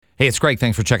Hey, it's Greg.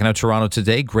 Thanks for checking out Toronto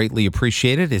Today. Greatly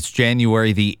appreciated. It's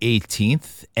January the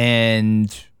 18th, and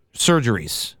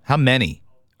surgeries. How many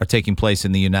are taking place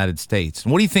in the United States?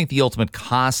 And what do you think the ultimate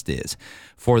cost is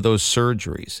for those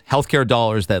surgeries? Healthcare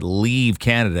dollars that leave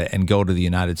Canada and go to the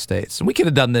United States. And we could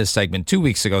have done this segment 2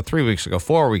 weeks ago, 3 weeks ago,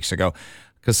 4 weeks ago,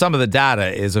 because some of the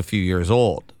data is a few years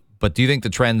old. But do you think the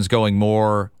trend's going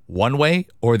more one way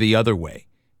or the other way?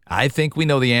 I think we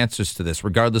know the answers to this,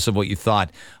 regardless of what you thought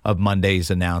of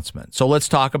Monday's announcement. So let's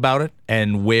talk about it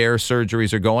and where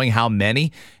surgeries are going, how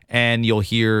many, and you'll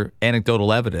hear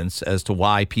anecdotal evidence as to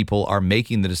why people are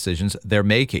making the decisions they're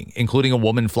making, including a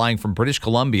woman flying from British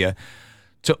Columbia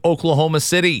to Oklahoma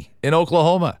City in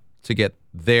Oklahoma to get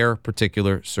their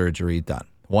particular surgery done.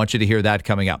 I want you to hear that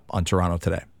coming up on Toronto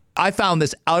Today. I found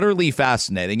this utterly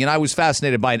fascinating, and I was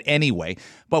fascinated by it anyway,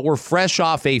 but we're fresh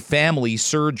off a family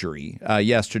surgery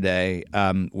yesterday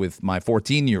with my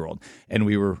 14-year-old, and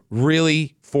we were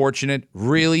really fortunate,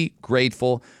 really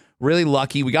grateful, really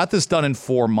lucky. We got this done in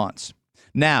 4 months.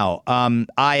 Now,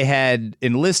 I had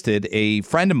enlisted a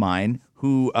friend of mine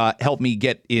who helped me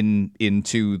get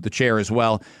into the chair as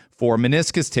well for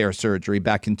meniscus tear surgery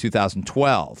back in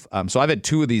 2012. So I've had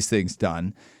 2 of these things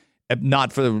done.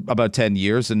 Not for about 10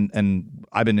 years, and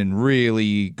I've been in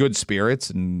really good spirits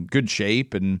and good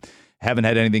shape and haven't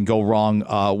had anything go wrong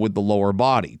with the lower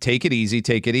body. Take it easy,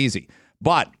 take it easy.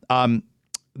 But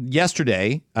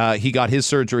yesterday, he got his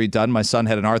surgery done. My son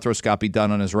had an arthroscopy done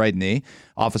on his right knee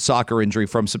off a soccer injury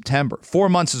from September. 4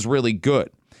 months is really good.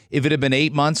 If it had been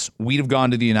 8 months, we'd have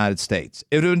gone to the United States.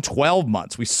 If it had been 12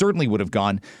 months, we certainly would have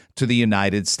gone to the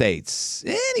United States.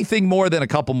 Anything more than a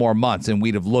couple more months, and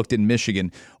we'd have looked in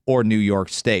Michigan or New York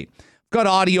State. Got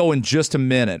audio in just a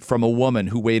minute from a woman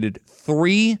who waited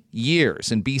 3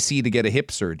 years in BC to get a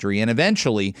hip surgery and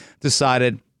eventually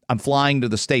decided, I'm flying to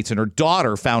the States. And her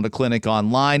daughter found a clinic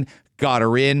online, got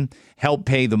her in, helped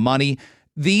pay the money.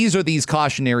 These are these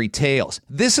cautionary tales.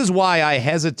 This is why I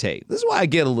hesitate. This is why I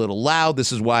get a little loud.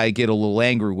 This is why I get a little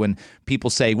angry when people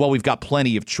say, well, we've got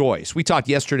plenty of choice. We talked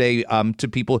yesterday to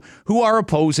people who are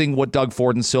opposing what Doug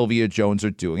Ford and Sylvia Jones are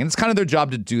doing. And it's kind of their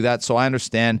job to do that, so I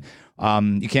understand.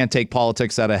 You can't take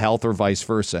politics out of health or vice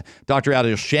versa. Dr.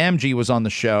 Adil Shamji was on the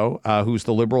show, who's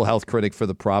the Liberal health critic for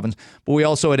the province. But we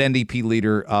also had NDP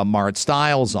leader Marit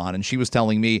Stiles on, and she was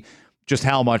telling me just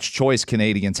how much choice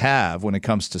Canadians have when it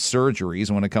comes to surgeries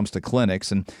and when it comes to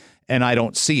clinics, and I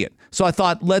don't see it. So I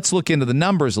thought, let's look into the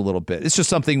numbers a little bit. It's just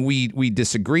something we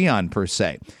disagree on, per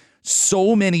se.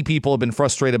 So many people have been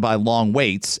frustrated by long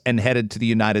waits and headed to the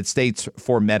United States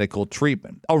for medical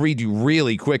treatment. I'll read you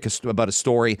really quick about a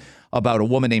story about a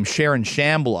woman named Sharon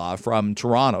Shambhala from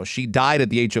Toronto. She died at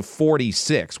the age of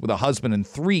 46 with a husband and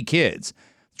 3 kids.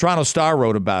 Toronto Star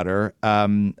wrote about her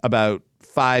about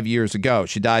 5 years ago.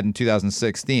 She died in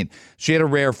 2016. She had a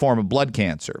rare form of blood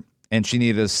cancer, and she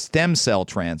needed a stem cell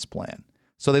transplant.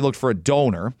 So they looked for a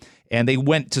donor, and they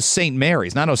went to St.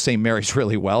 Mary's. Now, I know St. Mary's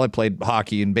really well. I played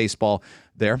hockey and baseball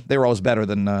there. They were always better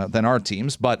than our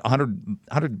teams, but about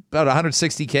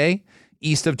 160K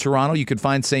east of Toronto, you could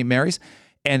find St. Mary's.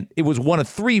 And it was one of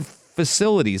 3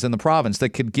 facilities in the province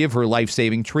that could give her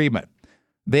life-saving treatment.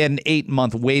 They had an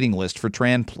 8-month waiting list for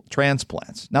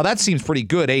transplants. Now, that seems pretty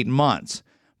good, 8 months.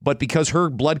 But because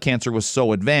her blood cancer was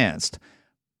so advanced,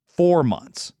 4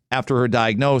 months after her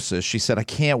diagnosis, she said, I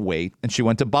can't wait. And she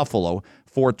went to Buffalo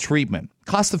for treatment.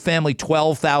 Cost the family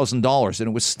 $12,000, and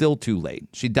it was still too late.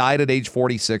 She died at age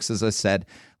 46, as I said,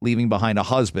 leaving behind a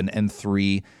husband and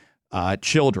 3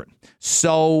 children.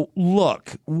 So,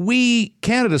 look,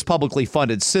 Canada's publicly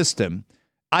funded system,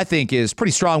 I think, is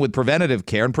pretty strong with preventative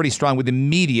care and pretty strong with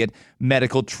immediate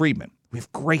medical treatment. We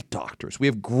have great doctors. We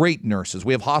have great nurses.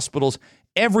 We have hospitals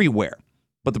everywhere.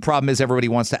 But the problem is everybody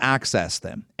wants to access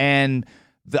them. And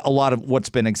a lot of what's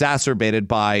been exacerbated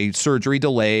by surgery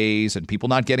delays and people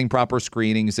not getting proper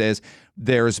screenings is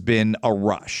there's been a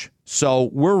rush.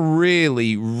 So we're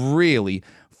really, really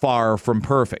far from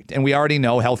perfect. And we already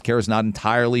know healthcare is not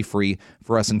entirely free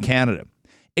for us in Canada.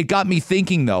 It got me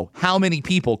thinking, though, how many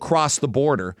people crossed the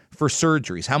border for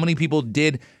surgeries? How many people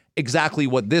did exactly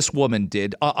what this woman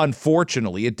did?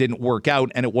 Unfortunately, it didn't work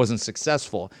out and it wasn't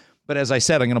successful. But as I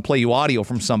said, I'm going to play you audio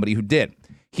from somebody who did.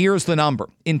 Here's the number.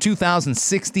 In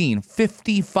 2016,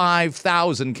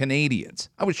 55,000 Canadians,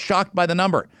 I was shocked by the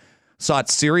number, sought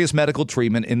serious medical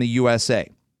treatment in the USA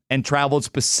and traveled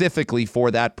specifically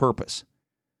for that purpose.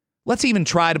 Let's even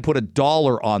try to put a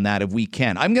dollar on that if we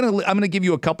can. I'm gonna give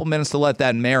you a couple minutes to let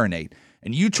that marinate,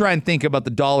 and you try and think about the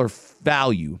dollar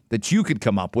value that you could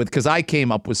come up with, because I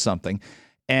came up with something,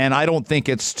 and I don't think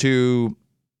it's too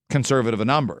conservative a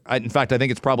number. In fact, I think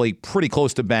it's probably pretty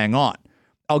close to bang on.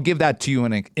 I'll give that to you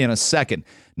in a second.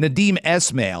 Nadim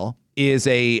Esmail is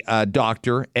a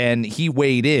doctor, and he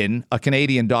weighed in, a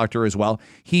Canadian doctor as well.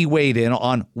 He weighed in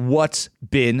on what's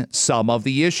been some of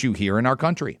the issue here in our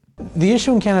country. The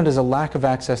issue in Canada is a lack of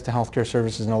access to healthcare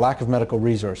services and a lack of medical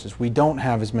resources. We don't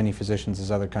have as many physicians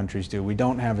as other countries do. We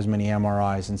don't have as many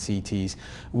MRIs and CTs.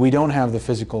 We don't have the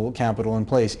physical capital in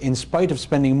place, in spite of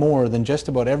spending more than just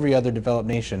about every other developed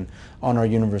nation on our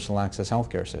universal access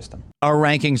healthcare system. Our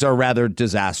rankings are rather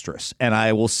disastrous, and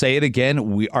I will say it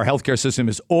again, our healthcare system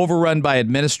is overrun by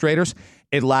administrators.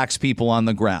 It lacks people on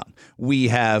the ground. We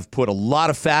have put a lot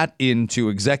of fat into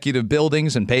executive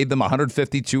buildings and paid them $150,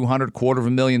 $200,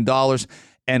 $250,000,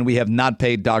 and we have not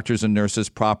paid doctors and nurses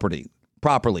properly.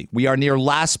 We are near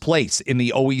last place in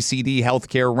the OECD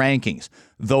healthcare rankings.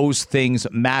 Those things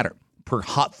matter. Per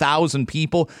 1,000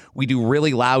 people, we do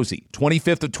really lousy.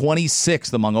 25th of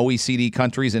 26th among OECD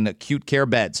countries in acute care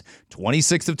beds.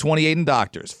 26th of 28 in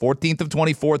doctors. 14th of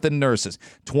 24th in nurses.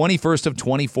 21st of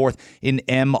 24th in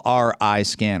MRI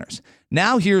scanners.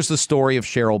 Now here's the story of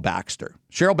Cheryl Baxter.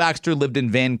 Cheryl Baxter lived in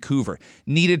Vancouver,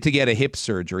 needed to get a hip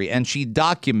surgery, and she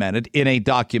documented in a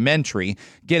documentary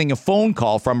getting a phone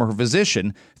call from her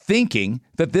physician thinking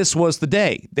that this was the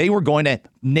day. They were going to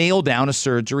nail down a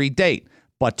surgery date.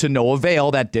 But to no avail,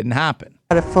 that didn't happen.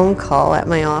 I got a phone call at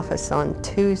my office on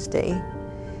Tuesday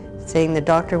saying the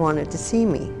doctor wanted to see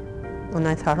me. And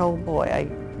I thought, oh boy,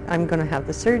 I'm going to have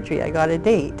the surgery. I got a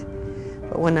date.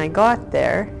 But when I got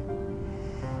there,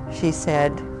 she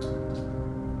said,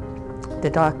 the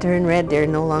doctor in Red Deer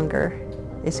no longer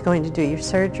is going to do your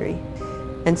surgery.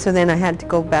 And so then I had to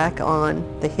go back on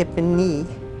the hip and knee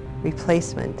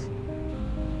replacement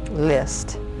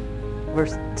list.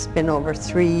 It's been over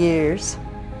 3 years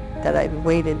that I've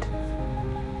waited.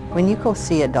 When you go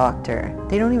see a doctor,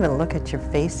 they don't even look at your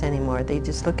face anymore. They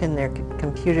just look in their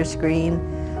computer screen.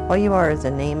 All you are is a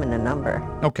name and a number.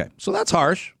 Okay, so that's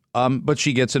harsh, but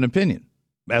she gets an opinion.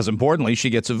 As importantly,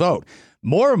 she gets a vote.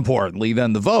 More importantly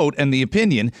than the vote and the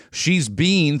opinion, she's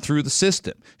been through the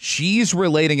system. She's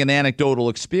relating an anecdotal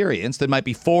experience that might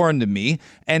be foreign to me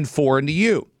and foreign to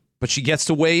you, but she gets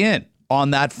to weigh in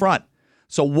on that front.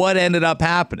 So what ended up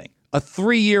happening? A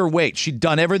 3-year wait. She'd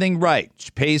done everything right.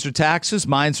 She pays her taxes,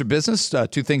 minds her business,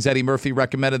 two things Eddie Murphy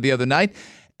recommended the other night.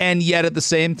 And yet at the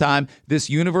same time, this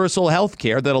universal health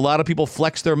care that a lot of people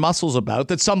flex their muscles about,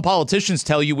 that some politicians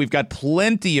tell you we've got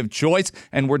plenty of choice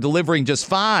and we're delivering just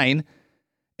fine,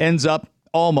 ends up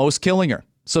almost killing her.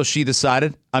 So she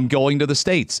decided, I'm going to the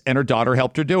States, and her daughter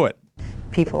helped her do it.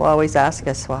 People always ask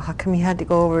us, well, how come you had to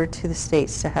go over to the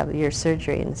States to have your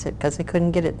surgery? And I said, because I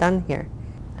couldn't get it done here.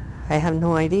 I have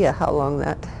no idea how long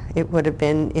that it would have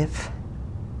been if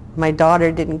my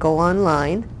daughter didn't go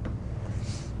online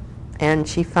and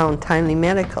she found Timely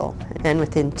Medical. And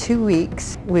within 2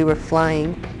 weeks, we were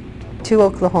flying to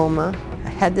Oklahoma,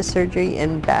 had the surgery,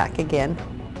 and back again.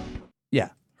 Yeah,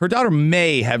 her daughter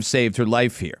may have saved her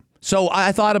life here. So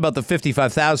I thought about the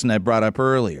 55,000 I brought up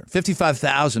earlier.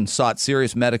 55,000 sought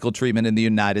serious medical treatment in the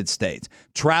United States,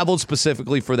 traveled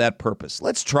specifically for that purpose.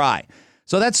 Let's try.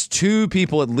 So that's 2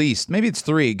 people at least, maybe it's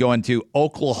 3, going to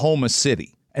Oklahoma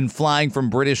City and flying from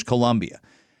British Columbia.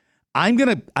 I'm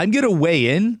gonna weigh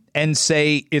in and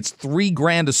say it's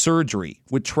 $3,000 a surgery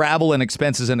with travel and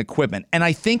expenses and equipment. And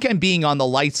I think I'm being on the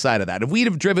light side of that. If we'd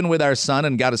have driven with our son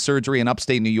and got a surgery in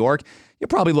upstate New York, you're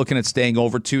probably looking at staying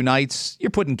over 2 nights. You're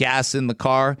putting gas in the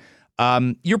car.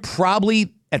 You're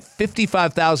probably at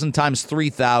 55,000 times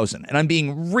 3,000. And I'm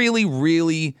being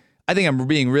I think I'm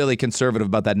being really conservative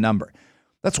about that number.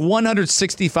 That's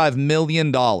 $165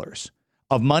 million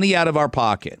of money out of our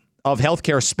pocket of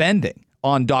healthcare spending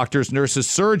on doctors, nurses,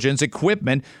 surgeons,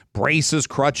 equipment, braces,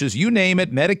 crutches, you name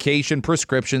it, medication,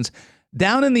 prescriptions,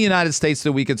 down in the United States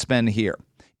that we could spend here.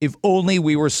 If only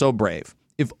we were so brave.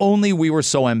 If only we were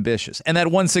so ambitious. And that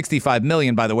 $165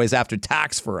 million, by the way, is after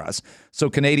tax for us. So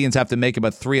Canadians have to make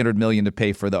about $300 million to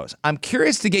pay for those. I'm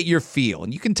curious to get your feel,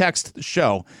 and you can text the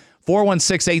show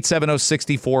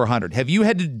 416-870-6400. Have you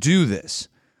had to do this?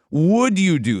 Would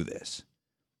you do this?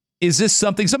 Is this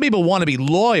something? Some people want to be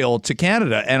loyal to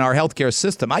Canada and our healthcare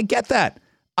system. I get that.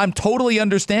 I'm totally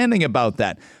understanding about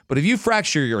that. But if you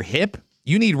fracture your hip,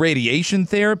 you need radiation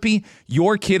therapy,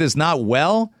 your kid is not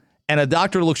well, and a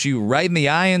doctor looks you right in the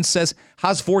eye and says,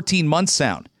 how's 14 months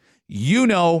sound? You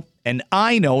know, and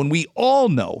I know, and we all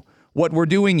know what we're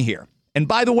doing here. And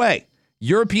by the way,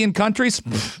 European countries,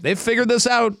 they've figured this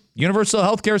out. Universal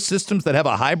healthcare systems that have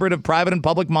a hybrid of private and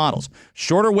public models.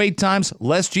 Shorter wait times,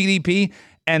 less GDP,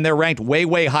 and they're ranked way,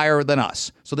 way higher than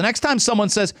us. So the next time someone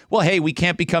says, well, hey, we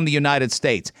can't become the United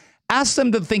States, ask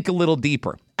them to think a little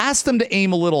deeper. Ask them to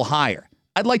aim a little higher.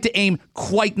 I'd like to aim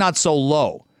quite not so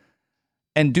low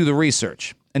and do the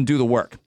research and do the work.